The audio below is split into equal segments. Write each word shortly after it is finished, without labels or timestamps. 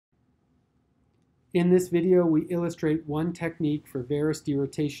In this video, we illustrate one technique for varus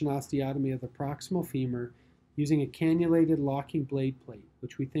derotation osteotomy of the proximal femur using a cannulated locking blade plate,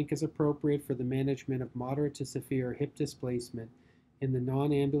 which we think is appropriate for the management of moderate to severe hip displacement in the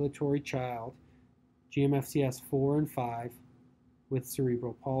nonambulatory child, GMFCS 4 and 5, with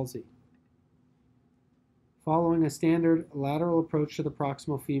cerebral palsy. Following a standard lateral approach to the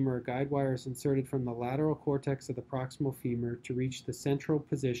proximal femur, a guide wire is inserted from the lateral cortex of the proximal femur to reach the central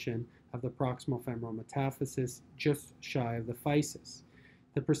position of the proximal femoral metaphysis just shy of the physis.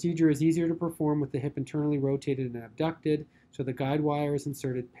 The procedure is easier to perform with the hip internally rotated and abducted, so the guide wire is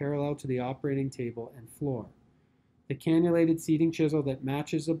inserted parallel to the operating table and floor. The cannulated seating chisel that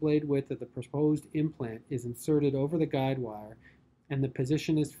matches the blade width of the proposed implant is inserted over the guide wire, and the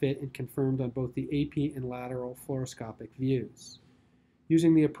position is fit and confirmed on both the AP and lateral fluoroscopic views.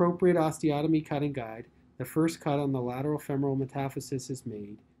 Using the appropriate osteotomy cutting guide, the first cut on the lateral femoral metaphysis is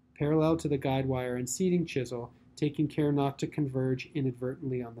made, parallel to the guide wire and seating chisel, taking care not to converge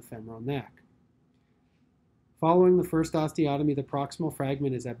inadvertently on the femoral neck. Following the first osteotomy, the proximal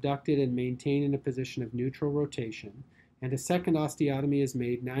fragment is abducted and maintained in a position of neutral rotation, and a second osteotomy is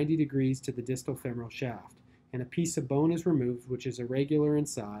made 90 degrees to the distal femoral shaft, and a piece of bone is removed which is irregular in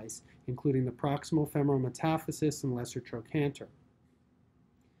size, including the proximal femoral metaphysis and lesser trochanter.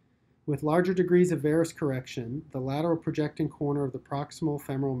 With larger degrees of varus correction, the lateral projecting corner of the proximal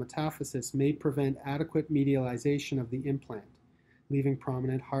femoral metaphysis may prevent adequate medialization of the implant, leaving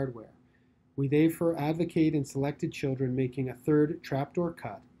prominent hardware. We therefore advocate in selected children making a third trapdoor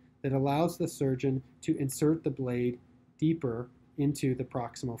cut that allows the surgeon to insert the blade deeper into the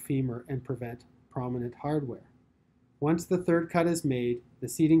proximal femur and prevent prominent hardware. Once the third cut is made, the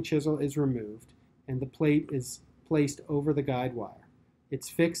seating chisel is removed and the plate is placed over the guide wire. It's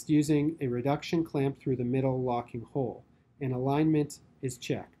fixed using a reduction clamp through the middle locking hole, and alignment is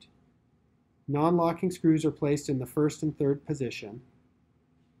checked. Non-locking screws are placed in the first and third position.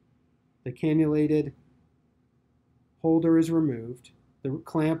 The cannulated holder is removed, the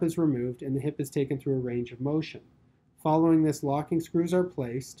clamp is removed, and the hip is taken through a range of motion. Following this, locking screws are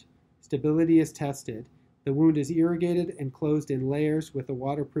placed, stability is tested, the wound is irrigated and closed in layers with a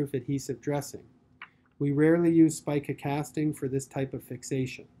waterproof adhesive dressing. We rarely use spica casting for this type of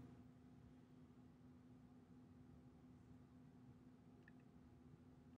fixation.